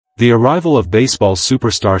The arrival of baseball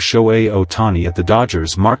superstar Shohei Ohtani at the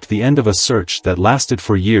Dodgers marked the end of a search that lasted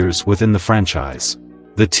for years within the franchise.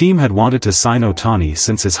 The team had wanted to sign Ohtani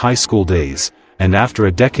since his high school days, and after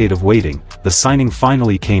a decade of waiting, the signing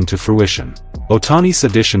finally came to fruition. Ohtani's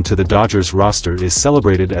addition to the Dodgers roster is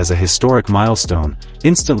celebrated as a historic milestone,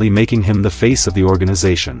 instantly making him the face of the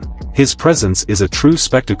organization. His presence is a true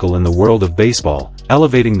spectacle in the world of baseball,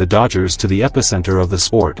 elevating the Dodgers to the epicenter of the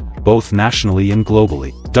sport, both nationally and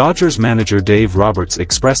globally. Dodgers manager Dave Roberts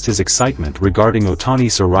expressed his excitement regarding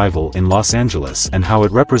Ohtani's arrival in Los Angeles and how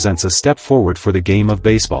it represents a step forward for the game of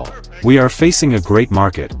baseball. "We are facing a great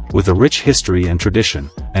market, with a rich history and tradition,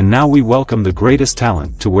 and now we welcome the greatest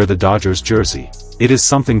talent to wear the Dodgers jersey. It is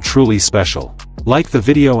something truly special." Like the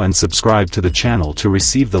video and subscribe to the channel to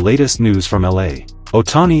receive the latest news from LA.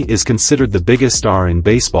 Ohtani is considered the biggest star in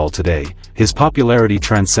baseball today. His popularity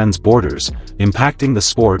transcends borders, impacting the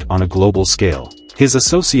sport on a global scale. His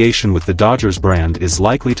association with the Dodgers brand is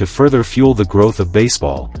likely to further fuel the growth of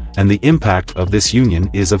baseball, and the impact of this union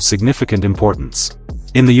is of significant importance.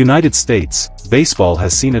 In the United States, baseball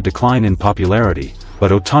has seen a decline in popularity,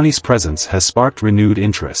 but Ohtani's presence has sparked renewed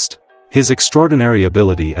interest. His extraordinary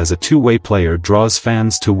ability as a two-way player draws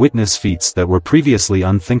fans to witness feats that were previously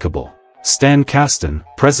unthinkable. Stan Kasten,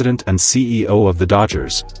 president and CEO of the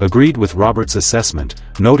Dodgers, agreed with Roberts' assessment,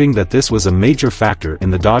 noting that this was a major factor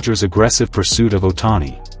in the Dodgers' aggressive pursuit of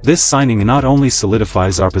Ohtani. "This signing not only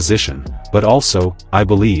solidifies our position, but also, I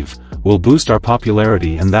believe, will boost our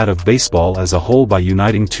popularity and that of baseball as a whole by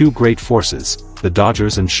uniting two great forces, the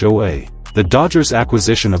Dodgers and Shohei." The Dodgers'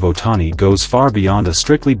 acquisition of Ohtani goes far beyond a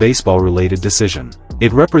strictly baseball-related decision.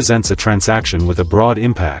 It represents a transaction with a broad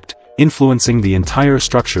impact, influencing the entire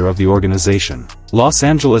structure of the organization. Los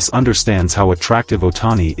Angeles understands how attractive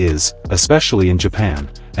Ohtani is, especially in Japan,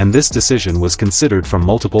 and this decision was considered from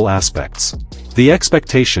multiple aspects. The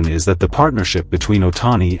expectation is that the partnership between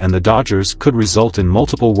Ohtani and the Dodgers could result in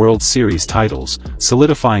multiple World Series titles,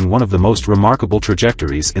 solidifying one of the most remarkable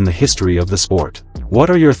trajectories in the history of the sport. What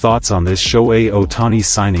are your thoughts on this Shohei Ohtani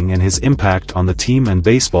signing and his impact on the team and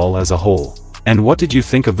baseball as a whole? And what did you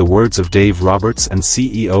think of the words of Dave Roberts and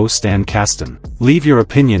CEO Stan Kasten? Leave your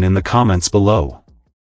opinion in the comments below.